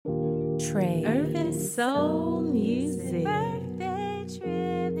Trey Urban Soul Music. Birthday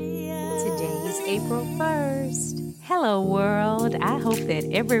trivia. Today is April 1st. Hello world, I hope that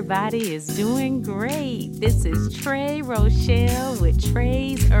everybody is doing great. This is Trey Rochelle with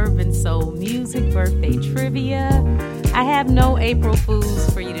Trey's Urban Soul Music Birthday Trivia. I have no April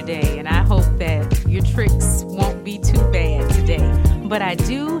Fools for you today, and I hope that your tricks won't be too bad today. But I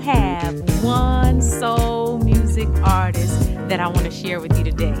do have one soul music artist that I want to share with you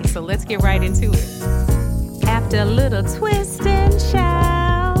today. So let's get right into it. After a little twist and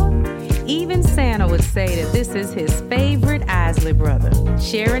shout, even Santa would say that this is his favorite Isley brother,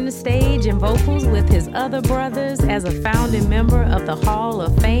 sharing the stage and vocals with his other brothers as a founding member of the Hall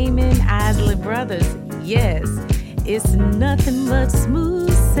of Fame in Isley Brothers. Yes, it's nothing but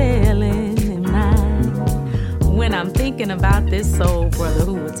smooth sailing in mine. When I'm thinking about this soul brother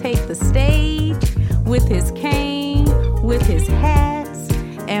who will take the stage with his cane, with his hats,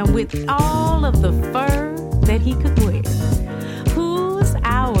 and with all of the fur that he could wear. Who's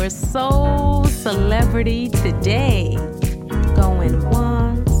our soul celebrity today? Going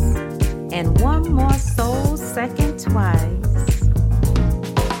once, and one more soul second twice.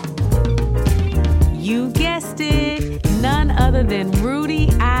 You guessed it, none other than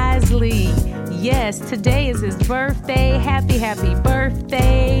Rudy Isley. Yes, today is his birthday. Happy, happy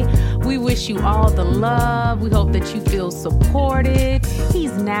birthday. We wish you all the love. We hope that you feel supported.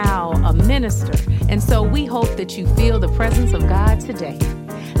 He's now a minister, and so we hope that you feel the presence of God today.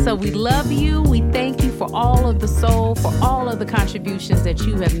 So we love you. We thank you for all of the soul, for all of the contributions that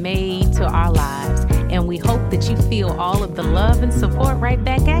you have made to our lives. And we hope that you feel all of the love and support right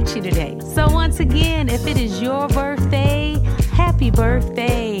back at you today. So once again, if it is your birthday, happy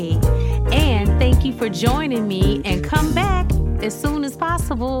birthday. And thank you for joining me, and come back as soon as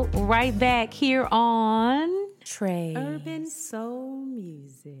possible right back here on Trey Urban Soul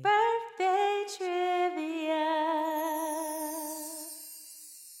Music. Birthday